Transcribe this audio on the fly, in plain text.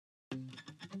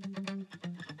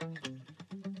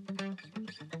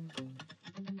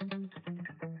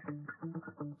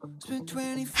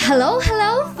Hello,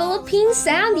 hello, Philippines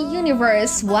and the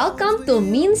universe. Welcome to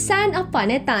Minsan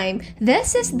Upon a Time.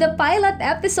 This is the pilot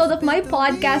episode of my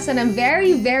podcast, and I'm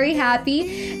very, very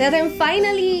happy that I'm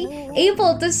finally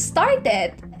able to start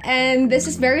it. And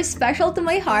this is very special to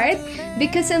my heart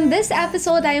because in this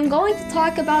episode, I am going to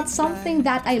talk about something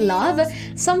that I love,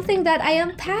 something that I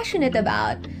am passionate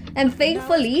about. And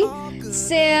thankfully,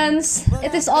 since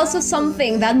it is also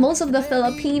something that most of the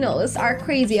Filipinos are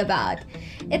crazy about,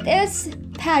 it is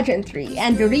pageantry.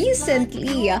 And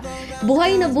recently,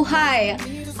 buhay na buhay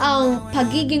ang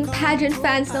pagiging pageant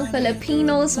fans ng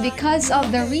Filipinos because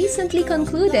of the recently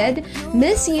concluded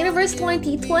Miss Universe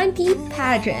 2020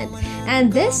 pageant. And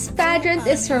this pageant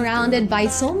is surrounded by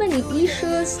so many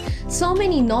issues, so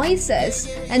many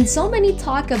noises, and so many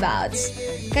talkabouts.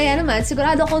 Kaya naman,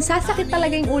 sigurado akong sasakit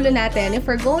talaga yung ulo natin if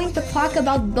we're going to talk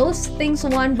about those things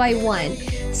one by one.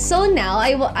 So now,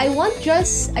 I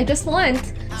just want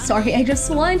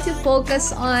to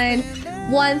focus on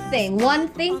one thing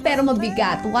pero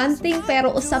mabigat, one thing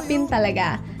pero usapin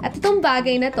talaga. At itong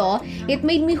bagay na to, it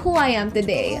made me who I am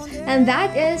today. And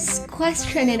that is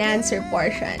question and answer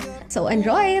portion. So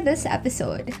enjoy this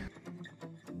episode.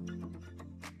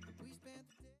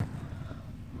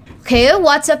 Okay,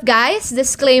 what's up guys?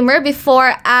 Disclaimer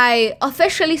before I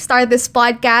officially start this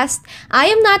podcast, I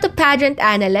am not a pageant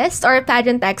analyst or a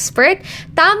pageant expert.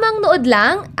 Tamang nood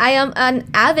lang, I am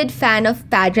an avid fan of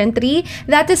pageantry.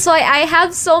 That is why I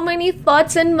have so many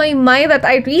thoughts in my mind that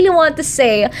I really want to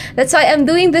say. That's why I'm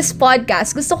doing this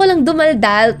podcast. Gusto ko lang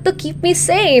dumaldal to keep me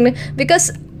sane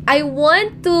because I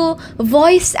want to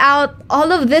voice out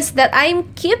all of this that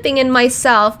I'm keeping in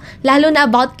myself, lalo na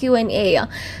about Q&A.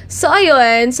 So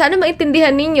ayun, sana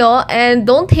maintindihan ninyo and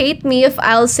don't hate me if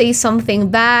I'll say something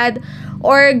bad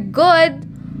or good.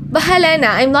 Bahala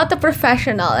na, I'm not a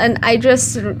professional and I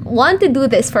just want to do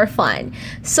this for fun.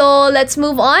 So let's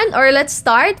move on or let's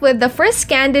start with the first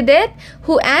candidate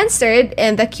who answered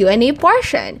in the Q&A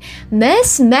portion.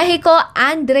 Miss Mexico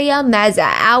Andrea Meza,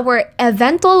 our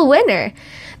eventual winner.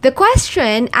 The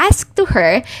question asked to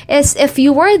her is if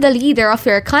you were the leader of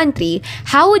your country,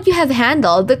 how would you have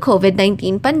handled the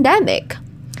COVID-19 pandemic?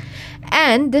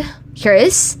 And here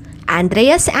is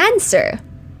Andrea's answer.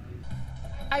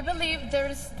 I believe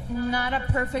there's not a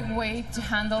perfect way to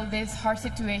handle this hard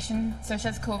situation such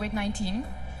as COVID-19.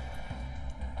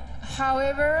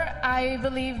 However, I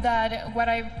believe that what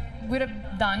I would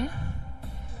have done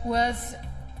was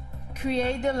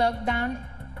create the lockdown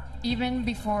even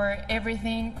before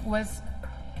everything was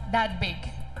that big,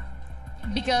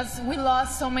 because we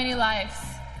lost so many lives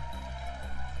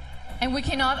and we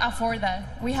cannot afford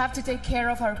that. We have to take care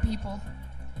of our people.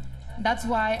 That's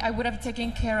why I would have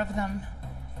taken care of them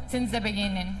since the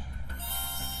beginning.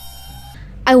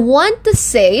 I want to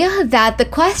say that the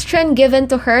question given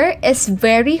to her is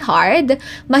very hard.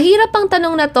 Mahirap ang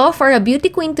tanong na to for a beauty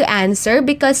queen to answer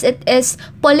because it is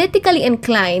politically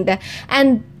inclined.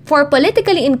 And for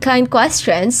politically inclined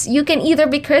questions, you can either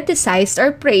be criticized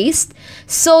or praised,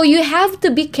 so you have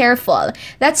to be careful.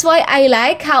 That's why I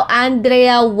like how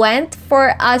Andrea went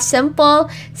for a simple,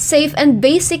 safe, and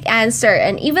basic answer.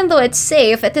 And even though it's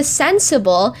safe, it is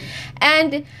sensible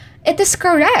and it is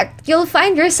correct. You'll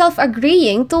find yourself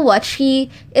agreeing to what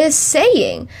she is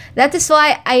saying. That is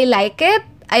why I like it.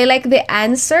 I like the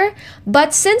answer,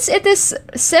 but since it is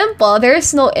simple, there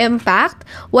is no impact,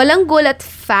 walang gulat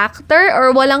factor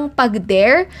or walang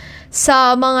pagdare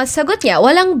sa mga sagot niya,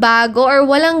 walang bago or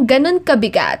walang ganun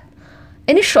kabigat.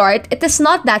 In short, it is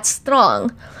not that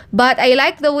strong. But I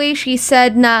like the way she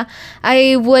said na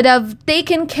I would have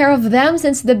taken care of them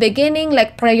since the beginning,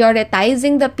 like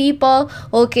prioritizing the people.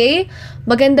 Okay?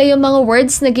 Maganda yung mga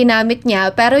words na ginamit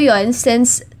niya, pero yon,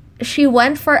 since she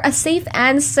went for a safe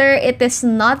answer, it is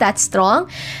not that strong.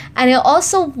 And I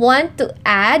also want to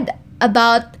add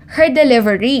about her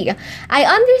delivery. I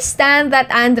understand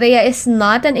that Andrea is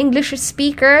not an English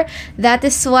speaker. That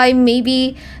is why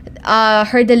maybe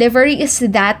her delivery is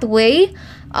that way.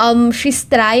 She's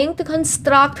trying to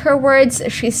construct her words.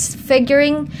 She's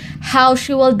figuring how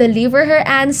she will deliver her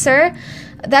answer.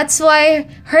 That's why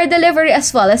her delivery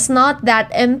as well is not that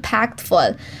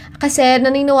impactful. Kasi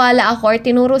naniniwala ako or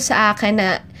tinuro sa akin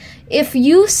na if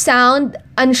you sound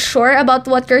unsure about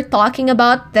what you're talking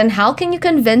about, then how can you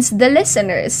convince the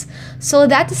listeners? So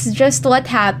that is just what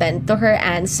happened to her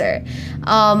answer.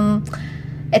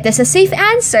 It is a safe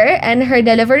answer and her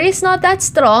delivery is not that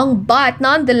strong, but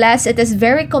nonetheless, it is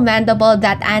very commendable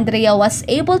that Andrea was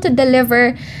able to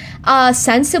deliver a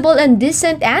sensible and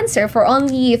decent answer for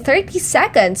only 30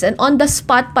 seconds and on the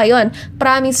spot pa yon.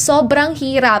 Promise, sobrang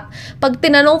hirap. Pag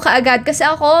tinanong ka agad, kasi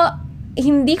ako,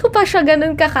 hindi ko pa siya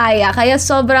ganun kakaya. Kaya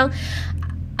sobrang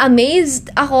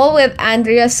amazed ako with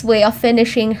Andrea's way of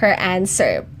finishing her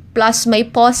answer. Plus, may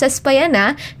pauses pa yan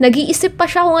nag-iisip pa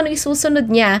siya kung ano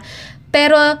isusunod niya.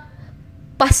 Pero,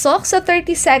 pasok sa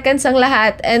 30 seconds ang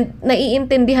lahat and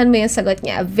naiintindihan mo yung sagot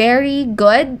niya. Very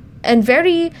good and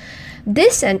very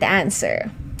decent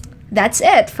answer. That's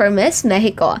it for Miss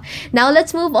Mexico. Now,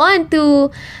 let's move on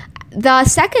to the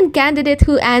second candidate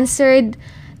who answered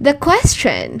the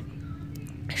question.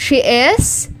 She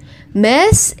is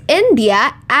Miss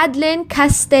India Adeline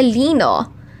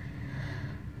Castellino.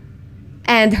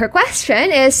 And her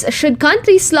question is, should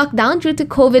countries lock down due to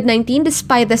COVID-19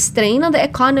 despite the strain on the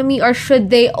economy, or should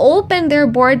they open their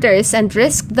borders and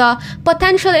risk the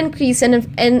potential increase in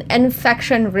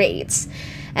infection rates?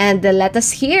 And let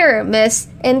us hear Miss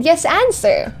India's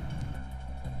answer.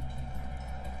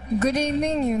 Good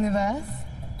evening, universe.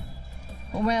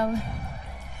 Well,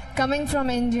 coming from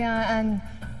India and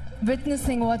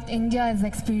witnessing what India is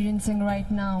experiencing right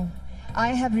now, I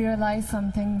have realized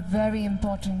something very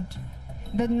important.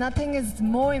 That nothing is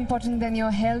more important than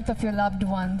your health of your loved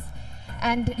ones.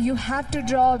 And you have to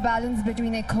draw a balance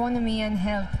between economy and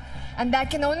health. And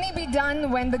that can only be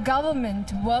done when the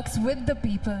government works with the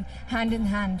people hand in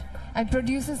hand and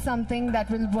produces something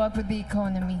that will work with the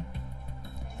economy.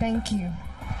 Thank you.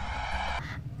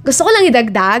 Gusto ko lang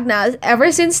idagdag na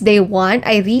ever since day one,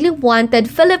 I really wanted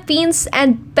Philippines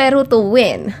and Peru to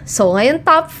win. So ngayon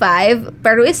top 5,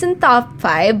 Peru is in top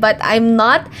 5, but I'm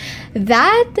not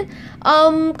that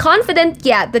confident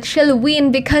yet that she'll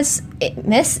win because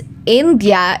Miss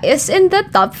India is in the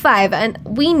top 5, and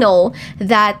we know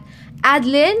that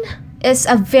Adeline is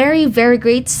a very, very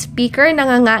great speaker.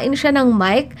 Nangangain siya ng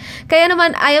mic. Kaya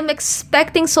naman, I am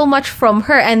expecting so much from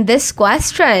her. And this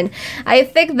question, I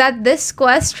think that this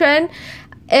question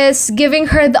is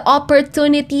giving her the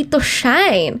opportunity to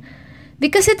shine.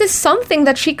 Because it is something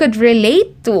that she could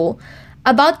relate to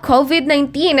about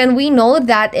COVID-19. And we know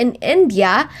that in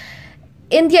India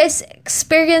is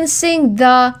experiencing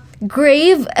the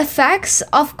grave effects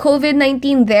of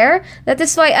COVID-19 there. That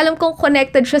is why alam kong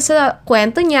connected siya sa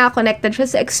kwento niya, connected siya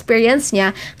sa experience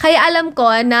niya. Kaya alam ko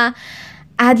na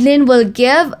Adeline will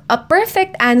give a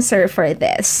perfect answer for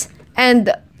this.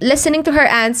 And listening to her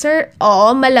answer,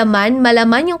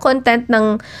 malaman yung content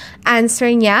ng answer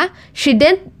niya. She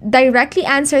didn't directly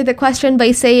answer the question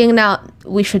by saying na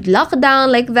we should lock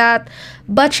down like that,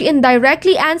 but she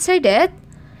indirectly answered it,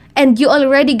 and you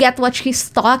already get what she's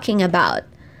talking about.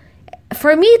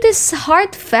 For me, it is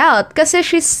heartfelt kasi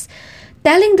she's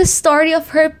telling the story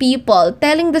of her people,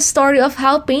 telling the story of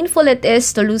how painful it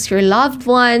is to lose your loved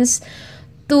ones,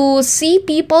 to see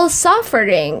people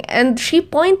suffering. And she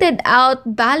pointed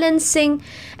out balancing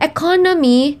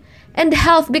economy and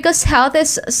health, because health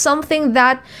is something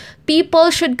that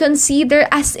people should consider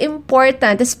as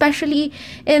important, especially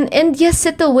in India's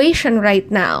situation right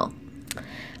now.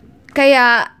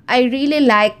 Kaya I really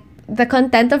like the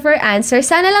content of her answer.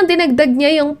 Sana lang dinagdag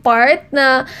niya yung part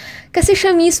na kasi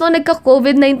siya mismo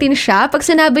nagka-COVID-19 siya. Pag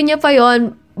sinabi niya pa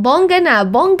yon, bongga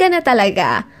na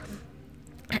talaga.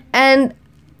 And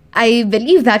I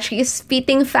believe that she is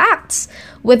spitting facts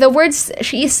with the words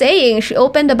she is saying. She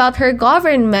opened about her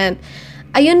government.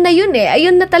 Ayun na yun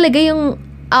Ayun na talaga yung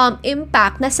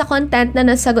impact na sa content na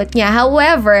nasagot niya.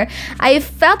 However, I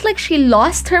felt like she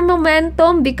lost her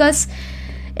momentum because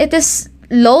it is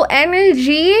low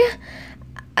energy.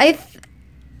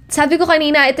 Sabi ko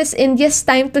kanina, it is India's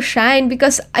time to shine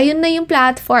because ayun na yung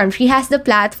platform. She has the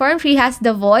platform, she has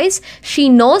the voice, she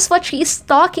knows what she is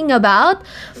talking about,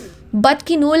 but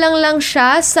kinulang lang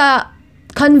siya sa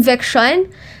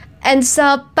conviction and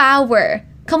sa power.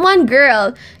 Come on,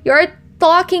 girl. You're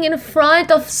talking in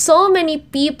front of so many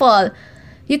people.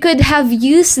 You could have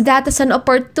used that as an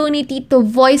opportunity to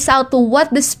voice out to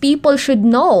what these people should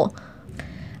know.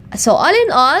 So all in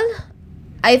all,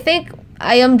 I think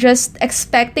I am just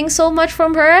expecting so much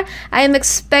from her. I am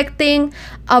expecting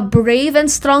a brave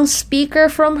and strong speaker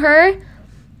from her.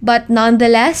 But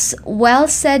nonetheless, well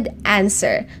said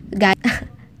answer. Guys,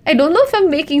 I don't know if I'm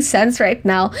making sense right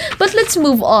now. But let's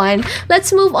move on.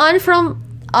 Let's move on from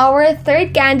our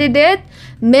third candidate,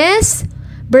 Miss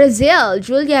Brazil,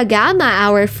 Julia Gama,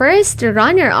 our first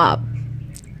runner-up.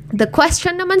 The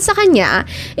question naman sa kanya,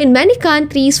 in many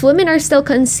countries, women are still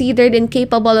considered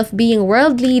incapable of being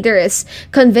world leaders.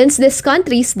 Convince these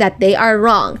countries that they are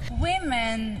wrong.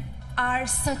 Women are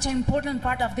such an important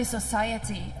part of this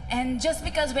society. And just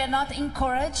because we are not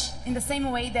encouraged in the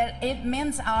same way that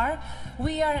men are,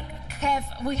 we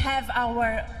have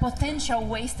our potential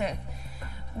wasted.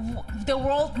 the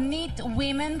world need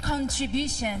women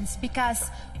contributions because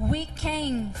we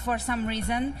came for some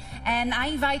reason, and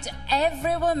I invite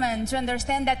every woman to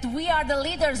understand that we are the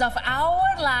leaders of our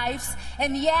lives,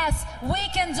 and yes, we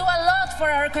can do a lot for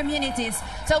our communities.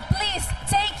 So please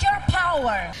take your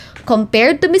power.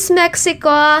 Compared to Miss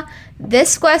Mexico,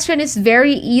 this question is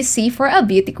very easy for a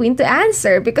beauty queen to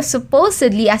answer because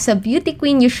supposedly as a beauty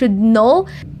queen, you should know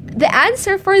the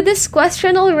answer for this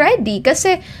question already.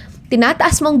 Kasi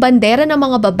tinataas mong bandera ng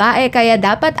mga babae, kaya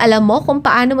dapat alam mo kung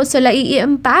paano mo sila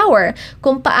i-empower,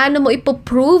 kung paano mo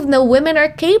ipoprove na women are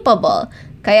capable.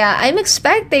 Kaya I'm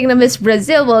expecting na Miss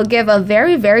Brazil will give a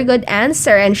very, very good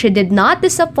answer, and she did not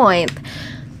disappoint.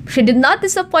 She did not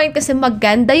disappoint kasi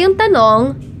maganda yung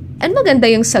tanong and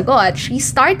maganda yung sagot. She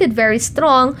started very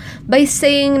strong by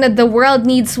saying that the world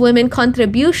needs women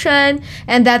contribution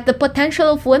and that the potential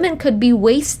of women could be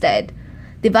wasted.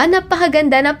 Diba?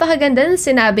 Napakaganda ng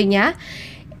sinabi niya.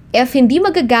 If hindi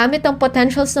magagamit ang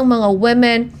potentials ng mga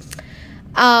women,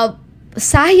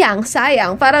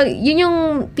 sayang. Parang yun yung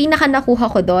pinaka nakuha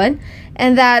ko doon.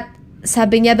 And that,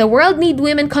 sabi niya, the world need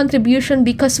women contribution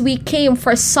because we came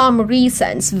for some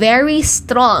reasons. Very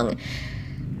strong.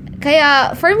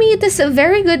 Kaya, for me, it is a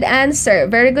very good answer.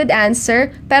 Very good answer.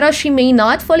 Pero she may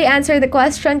not fully answer the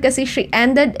question kasi she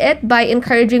ended it by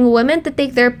encouraging women to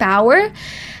take their power.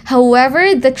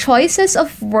 However, the choices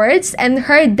of words and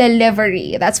her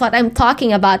delivery, that's what I'm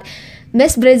talking about.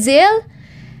 Miss Brazil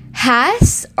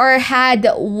has or had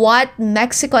what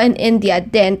Mexico and India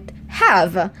didn't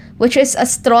have, which is a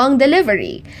strong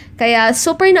delivery. Kaya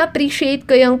super na-appreciate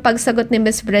ko yung pagsagot ni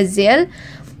Miss Brazil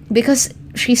because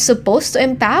she's supposed to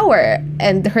empower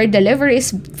and her delivery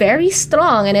is very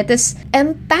strong and it is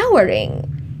empowering.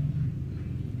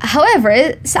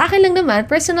 However, sa akin lang naman,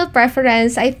 personal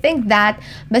preference, I think that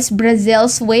Miss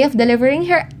Brazil's way of delivering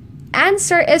her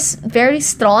answer is very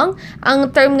strong.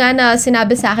 Ang term nga na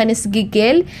sinabi sa akin is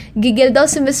gigil. Gigil daw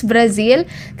si Miss Brazil.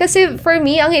 Kasi for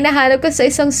me, ang hinahanap ko sa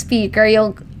isang speaker,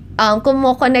 yung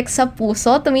kumo-connect sa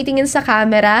puso, tumitingin sa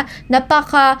camera,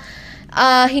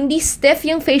 hindi stiff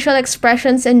yung facial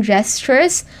expressions and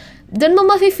gestures. Doon mo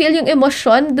mafe-feel yung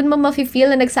emosyon, doon mo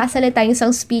mafe-feel na nagsasalita yung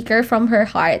isang speaker from her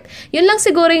heart. Yun lang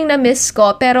siguro yung na-miss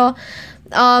ko, pero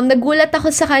nagulat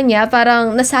ako sa kanya,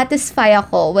 parang nasatisfy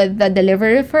ako with the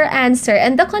delivery of her answer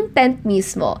and the content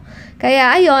mismo.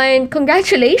 Kaya ayun,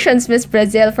 congratulations Miss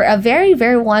Brazil for a very,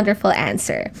 very wonderful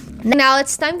answer. Now,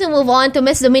 it's time to move on to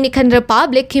Miss Dominican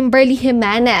Republic, Kimberly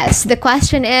Jimenez. The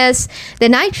question is, the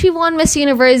night she won Miss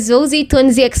Universe, Zosie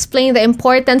Tunzi explained the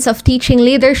importance of teaching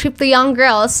leadership to young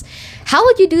girls. How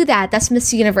would you do that as Miss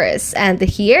Universe? And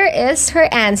here is her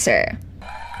answer.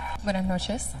 Buenas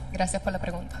noches. Gracias por la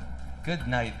pregunta. Good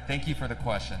night. Thank you for the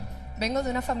question. Vengo de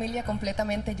una familia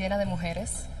completamente llena de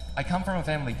mujeres, I come from a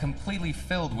family completely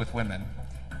filled with women,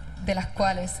 de las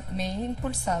cuales me he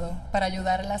impulsado para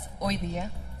ayudarlas hoy día,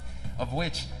 of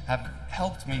which have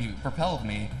propelled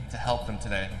me to help them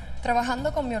today.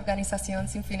 trabajando con mi organización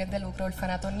sin fines de lucro,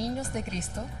 Orfanato Niños de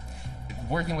Cristo.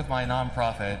 Working with my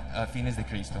nonprofit, Fines de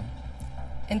Cristo.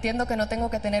 Entiendo que no tengo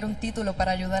que tener un título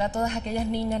para ayudar a todas aquellas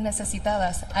niñas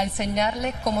necesitadas a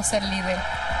enseñarles cómo ser líder.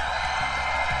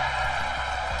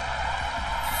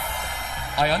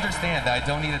 I understand that I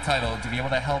don't need a title to be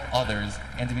able to help others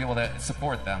and to be able to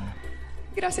support them.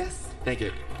 Gracias. Thank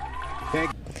you.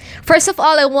 First of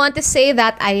all, I want to say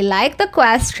that I like the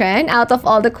question. Out of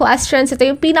all the questions, ito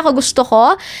yung pinakagusto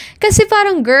ko. Kasi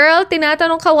parang, girl,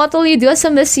 tinatanong ka, what will you do as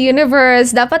a Miss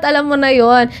Universe? Dapat alam mo na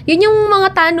yon. Yun yung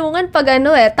mga tanungan pag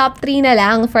top 3 na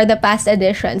lang for the past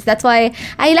editions. That's why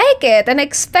I like it. And I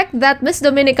expect that Miss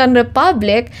Dominican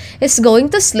Republic is going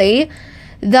to slay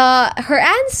her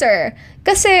answer.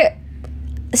 Kasi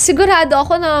sigurado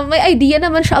ako na may idea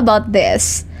naman siya about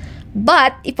this.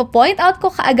 But, ipo-point out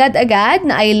ko kaagad-agad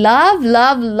na I love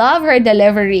her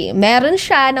delivery. Meron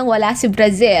siya nang wala si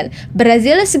Brazil.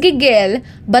 Brazil is gigil,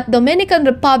 but Dominican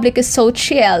Republic is so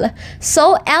chill,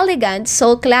 so elegant,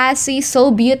 so classy,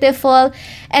 so beautiful,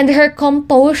 and her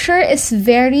composure is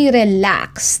very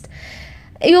relaxed.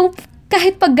 Yung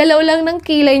kahit paggalaw lang ng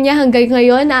kilay niya hanggang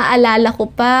ngayon, naaalala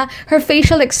ko pa. Her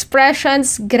facial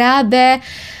expressions, grabe.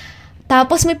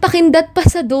 Tapos may pakindat pa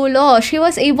sa dulo. She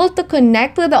was able to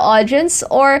connect with the audience,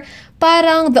 or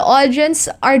parang the audience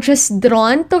are just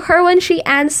drawn to her when she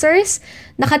answers.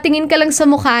 Nakatingin ka lang sa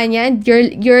mukha niya and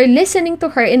you're listening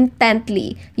to her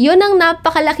intently. Yun ang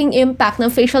napakalaking impact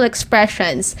ng facial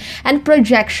expressions and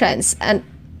projections. And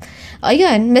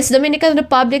Ayun, Miss Dominican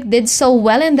Republic did so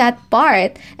well in that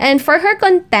part. And for her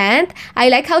content, I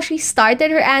like how she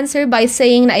started her answer by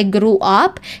saying na I grew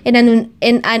up in an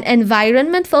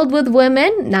environment filled with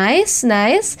women. Nice,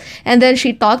 nice. And then she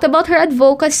talked about her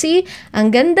advocacy. Ang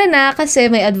ganda na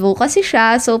kasi may advocacy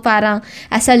siya. So parang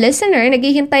as a listener,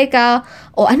 naghihintay ka,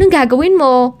 anong gagawin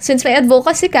mo? Since may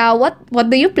advocacy ka, what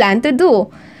do you plan to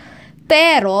do?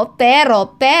 Pero,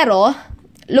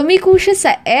 lumiko siya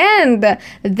sa end.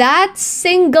 That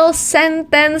single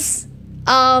sentence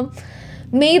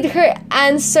made her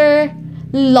answer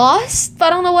lost.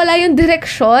 Parang nawala yung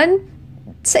direksyon.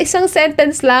 Sa isang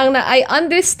sentence lang na I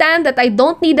understand that I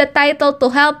don't need a title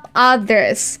to help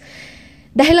others.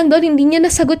 Dahil lang doon, hindi niya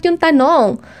nasagot yung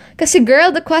tanong. Kasi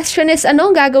girl, the question is,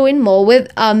 anong gagawin mo with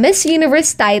a Miss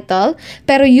Universe title,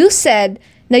 pero you said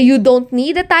na you don't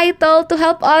need a title to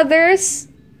help others?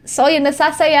 So, yun,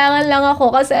 nasasayangan lang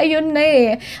ako kasi ayun na eh.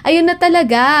 Ayun na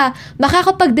talaga.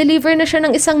 Makakapag-deliver na siya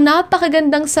ng isang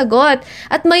napakagandang sagot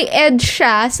at may edge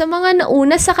siya sa mga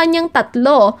nauna sa kanyang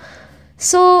tatlo.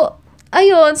 So,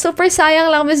 ayun, super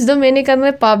sayang lang Miss Dominican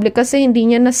Republic kasi hindi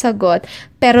niya nasagot.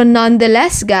 Pero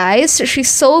nonetheless, guys,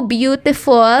 she's so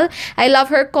beautiful. I love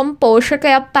her composure,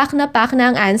 kaya pack na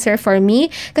ang answer for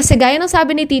me. Kasi gaya ng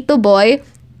sabi ni Tito Boy,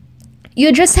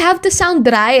 you just have to sound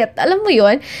right. Alam mo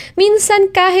yun?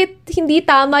 Minsan kahit hindi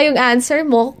tama yung answer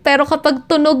mo, pero kapag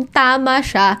tunog tama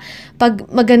siya, pag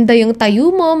maganda yung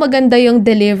tayo mo, maganda yung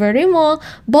delivery mo,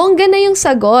 bongga na yung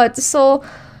sagot. So,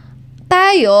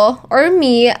 tayo, or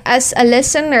me, as a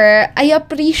listener, I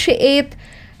appreciate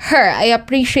her. I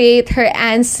appreciate her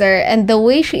answer and the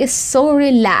way she is so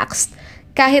relaxed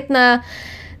kahit na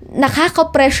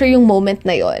nakaka-pressure yung moment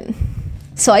na yun.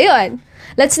 So, ayun.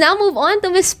 Let's now move on to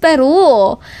Miss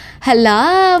Peru.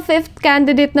 Hala, 5th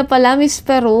candidate na pala, Miss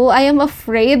Peru. I am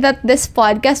afraid that this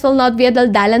podcast will not be a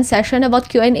daldalan session about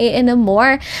Q&A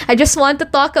anymore. I just want to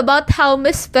talk about how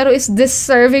Miss Peru is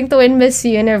deserving to win Miss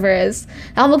Universe.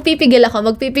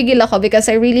 Magpipigil ako because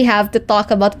I really have to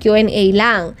talk about Q&A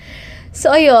lang.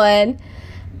 So, ayun.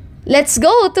 Let's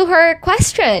go to her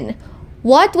question.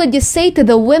 What would you say to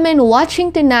the women watching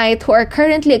tonight who are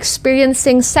currently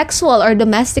experiencing sexual or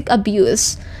domestic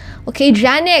abuse? Okay,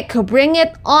 Janik, bring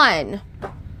it on.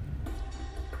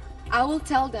 I will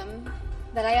tell them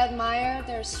that I admire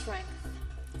their strength,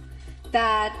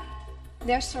 that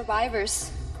they're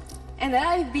survivors, and that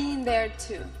I've been there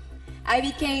too. I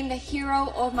became the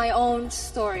hero of my own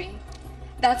story.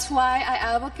 That's why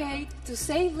I advocate to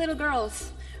save little girls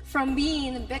from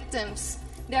being victims.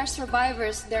 They're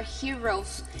survivors, they're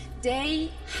heroes.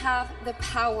 They have the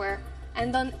power,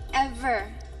 and don't ever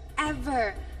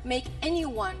make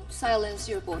anyone silence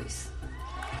your voice.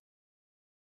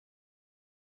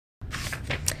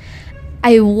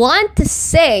 I want to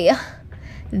say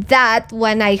that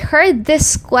when I heard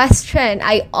this question,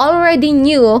 I already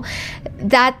knew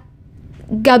that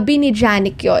gabi ni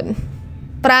Janik yun.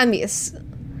 Promise.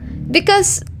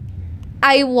 Because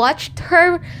I watched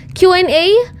her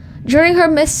Q&A during her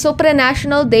Miss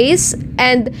Supranational days,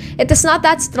 and it is not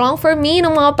that strong for me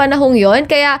nung mga panahong yon.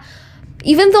 Kaya,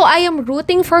 even though I am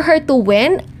rooting for her to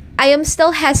win, I am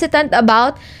still hesitant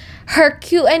about her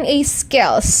Q&A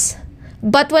skills.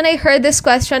 But when I heard this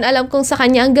question, alam kong sa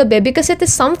kanya ang gabi because it is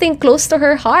something close to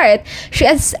her heart. She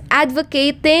is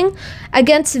advocating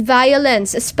against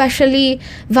violence, especially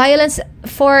violence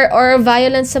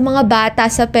sa mga bata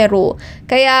sa Peru.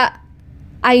 Kaya,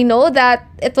 I know that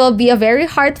it will be a very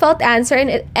heartfelt answer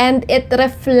and it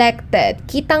reflected.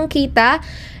 Kitang-kita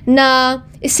na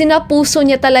isinapuso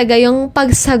niya talaga yung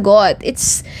pagsagot.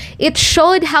 It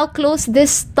showed how close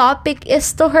this topic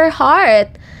is to her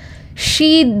heart.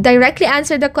 She directly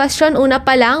answered the question una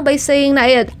pa lang by saying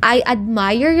na I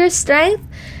admire your strength.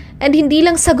 And hindi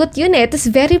lang sagot yun eh. It is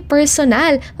very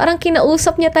personal. Parang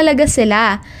kinausap niya talaga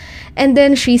sila. And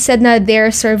then she said na they're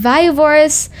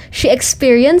survivors. She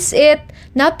experienced it.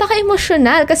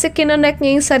 Napaka-emosyonal kasi kinonect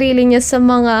niya yung sarili niya sa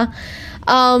mga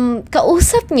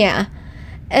kausap niya.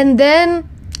 And then,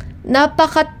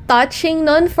 napaka-touching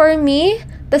nun for me.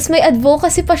 Tas may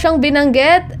advocacy pa siyang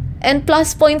binanggit. And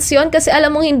plus points yon kasi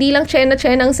alam mong hindi lang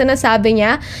chena-chena ang sinasabi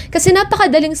niya. Kasi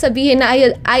napakadaling sabihin na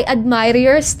I admire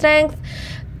your strength.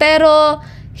 Pero,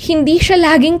 hindi siya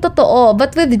laging totoo.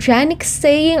 But with Janik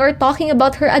saying or talking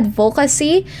about her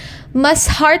advocacy,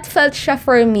 mas heartfelt siya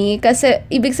for me kasi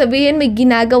ibig sabihin may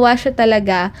ginagawa siya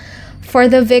talaga for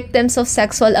the victims of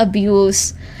sexual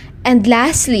abuse. And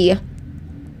lastly,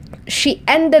 she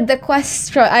ended the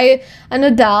question,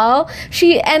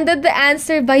 she ended the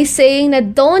answer by saying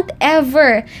that don't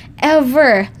ever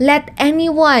let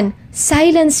anyone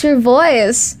silence your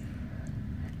voice.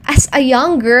 As a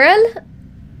young girl,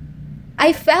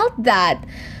 I felt that.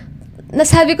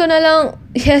 Nasabi ko na lang,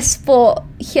 yes po,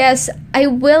 yes, I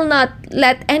will not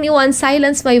let anyone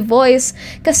silence my voice.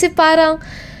 Kasi parang,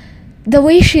 the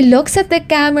way she looks at the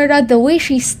camera, the way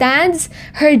she stands,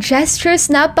 her gestures,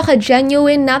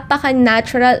 napaka-genuine,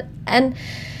 napaka-natural, and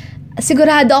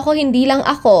sigurado ako hindi lang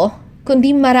ako,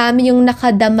 kundi marami yung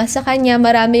nakadama sa kanya,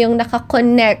 marami yung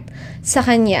nakakonect sa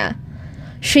kanya.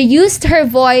 She used her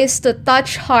voice to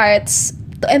touch hearts,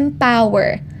 to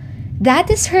empower.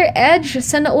 That is her edge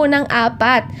sa naunang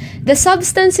 4. The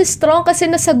substance is strong kasi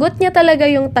nasagot niya talaga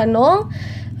yung tanong.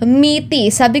 Meaty.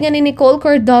 Sabi nga ni Nicole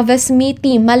Cordovez,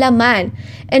 meaty, malaman.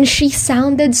 And she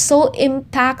sounded so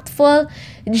impactful,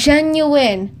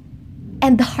 genuine,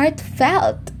 and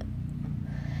heartfelt.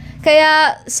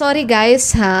 Kaya, sorry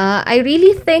guys ha, I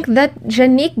really think that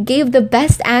Janique gave the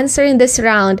best answer in this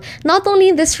round. Not only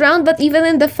in this round, but even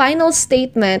in the final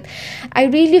statement. I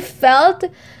really felt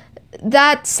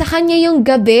that sa kanya yung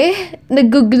gabi,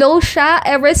 nag-glow siya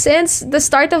ever since the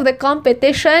start of the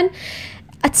competition.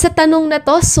 At sa tanong na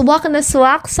to, swak na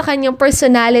swak sa kanyang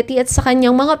personality at sa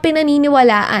kanyang mga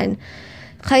pinaniniwalaan.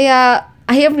 Kaya,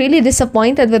 I am really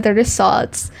disappointed with the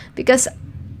results because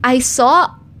I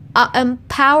saw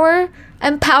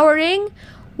empowering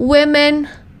women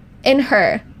in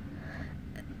her.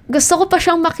 Gusto ko pa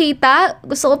siyang makita,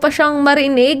 gusto ko pa siyang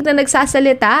marinig na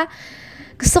nagsasalita.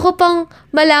 Gusto ko pang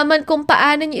malaman kung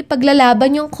paano niya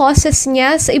ipaglalaban yung causes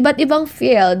niya sa iba't ibang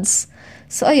fields.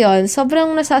 So, ayun,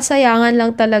 sobrang nasasayangan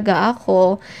lang talaga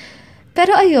ako.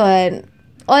 Pero, ayun,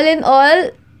 all in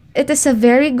all, it is a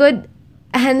very good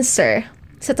answer.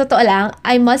 Sa totoo lang,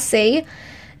 I must say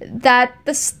that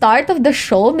the start of the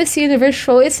show, Miss Universe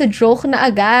show, is a joke na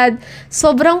agad.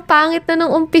 Sobrang pangit na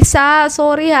nung umpisa.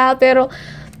 Sorry ha, pero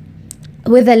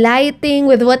with the lighting,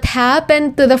 with what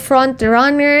happened to the front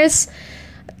runners,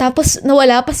 tapos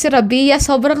nawala pa si Rabia,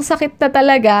 sobrang sakit na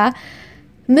talaga.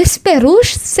 Miss Peru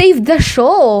saved the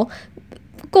show.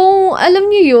 Kung alam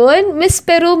niyo yun, Miss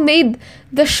Peru made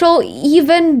the show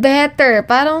even better.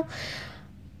 Parang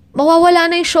mawawala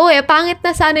na yung show eh. Pangit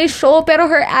na sana yung show, pero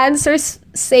her answers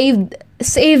saved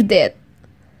it.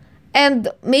 And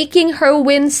making her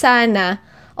win sana,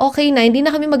 okay na, hindi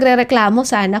na kami magrereklamo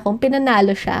sana kung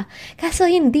pinanalo siya. Kaso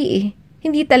hindi eh.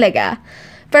 Hindi talaga.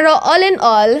 Pero all in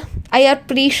all, I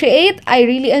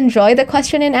really enjoy the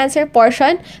question and answer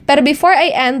portion. Pero before I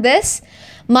end this,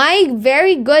 my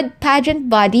very good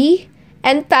pageant buddy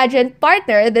and pageant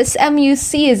partner this MU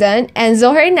season,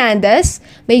 Enzo Hernandez,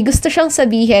 may gusto siyang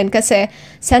sabihin kasi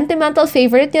sentimental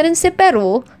favorite niya rin si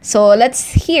Peru. So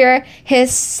let's hear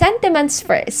his sentiments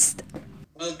first.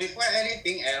 Well, before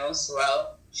anything else,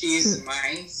 she's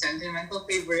my sentimental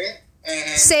favorite.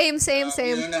 And, Same.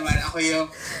 Yun naman, ako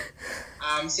yung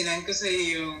sinend ko sa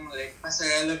yung like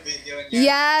pasarela video niya.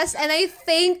 Yes, and I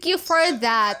thank you for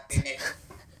that.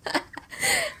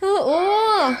 Oo.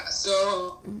 So,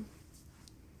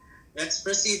 let's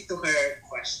proceed to her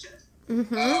question.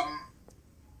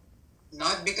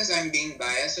 Not because I'm being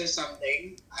biased or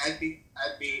something. I'd be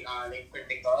like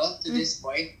critical to this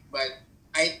point, but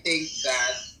I think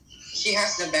that she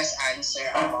has the best answer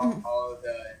among all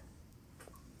the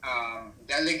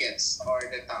delegates or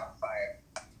the top 5.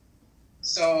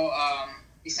 So,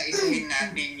 isa-isahin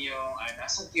natin yung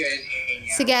sa Q&A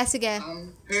niya. Sige.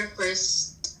 Her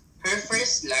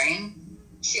first line,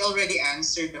 she already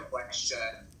answered the question.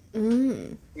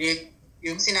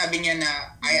 Yung sinabi niya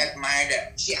na, I admire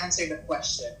them. She answered the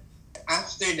question.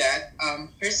 After that,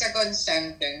 her second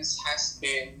sentence has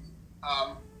been,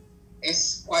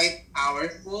 is quite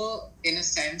powerful in a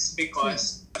sense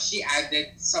because she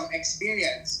added some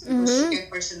experience. Because she can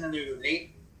personally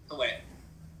relate to it.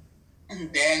 And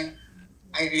then,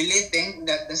 I really think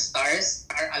that the stars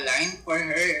are aligned for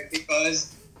her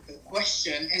because the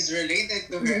question is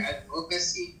related to her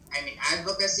advocacy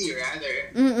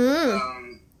rather.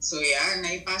 So yeah,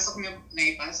 naipasok niya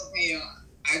yung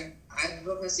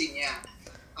advocacy niya.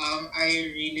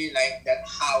 I really like that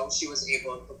how she was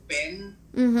able to pin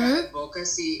her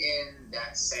advocacy in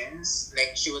that sense.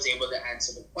 Like she was able to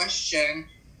answer the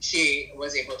question, she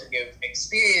was able to give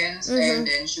experience, and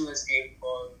then she was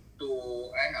able to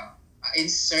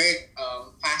insert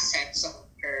facets of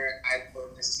her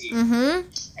advocacy.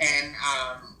 And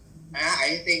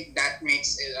I think that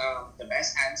makes it the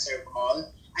best answer of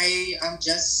all. I am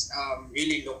just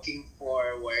really looking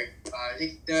forward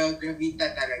like the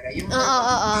Gravita talaga yung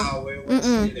power was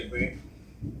delivered.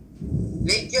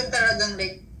 Like yun talagang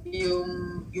like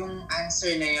yung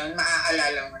answer na yun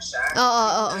maaalala mo siya.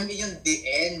 Yung the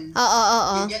end.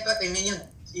 You get what I mean?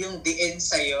 Yung the end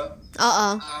sa'yo.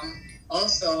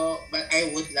 Also, but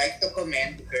I would like to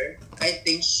commend her. I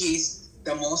think she's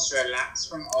the most relaxed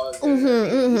from all the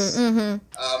countries.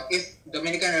 If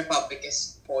Dominican Republic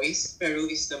is poised, Peru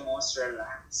is the most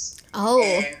relaxed. Oh.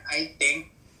 And I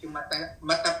think yung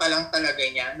mata pa lang talaga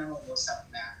niya nangungusap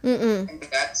na. And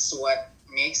that's what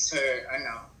makes her,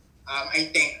 I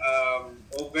think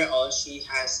overall she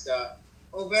has the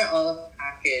overall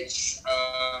package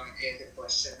in the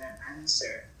question and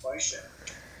answer portion.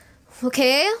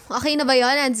 Okay na ba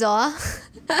yun, Enzo?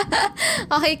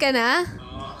 Okay ka na?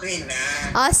 Okay na.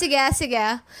 Sige.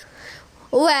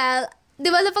 Well, di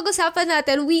ba napag-usapan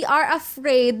natin, we are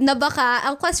afraid na baka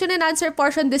ang question and answer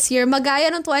portion this year magaya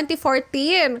ng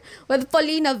 2014 with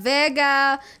Paulina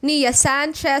Vega, Nia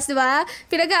Sanchez, di ba?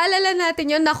 Pinag-aalala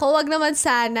natin yun, wag naman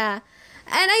sana.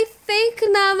 And I think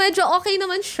na medyo okay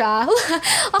naman siya.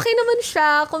 Okay naman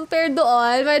siya compared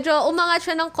doon. Medyo umangat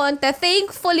siya ng konti.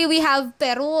 Thankfully, we have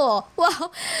Peru. Wow.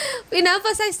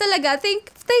 Pina-emphasize talaga.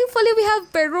 Thankfully, we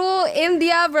have Peru,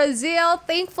 India, Brazil.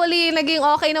 Thankfully, naging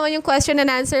okay naman yung question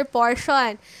and answer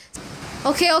portion.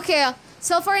 Okay.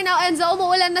 So for now, Enzo,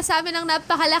 umuulan na sa amin ng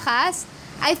napakalakas.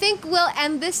 I think we'll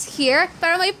end this here,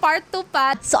 pero may part 2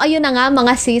 pa. So ayun na nga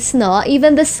mga sis, no?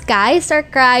 Even the skies are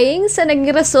crying sa naging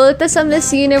resulta sa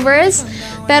Miss Universe.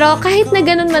 Pero kahit na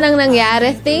ganun man ang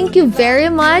nangyari, thank you very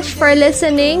much for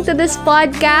listening to this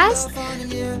podcast.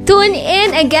 Tune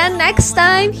in again next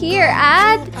time here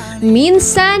at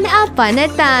Minsan Upon a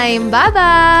Time.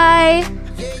 Bye-bye!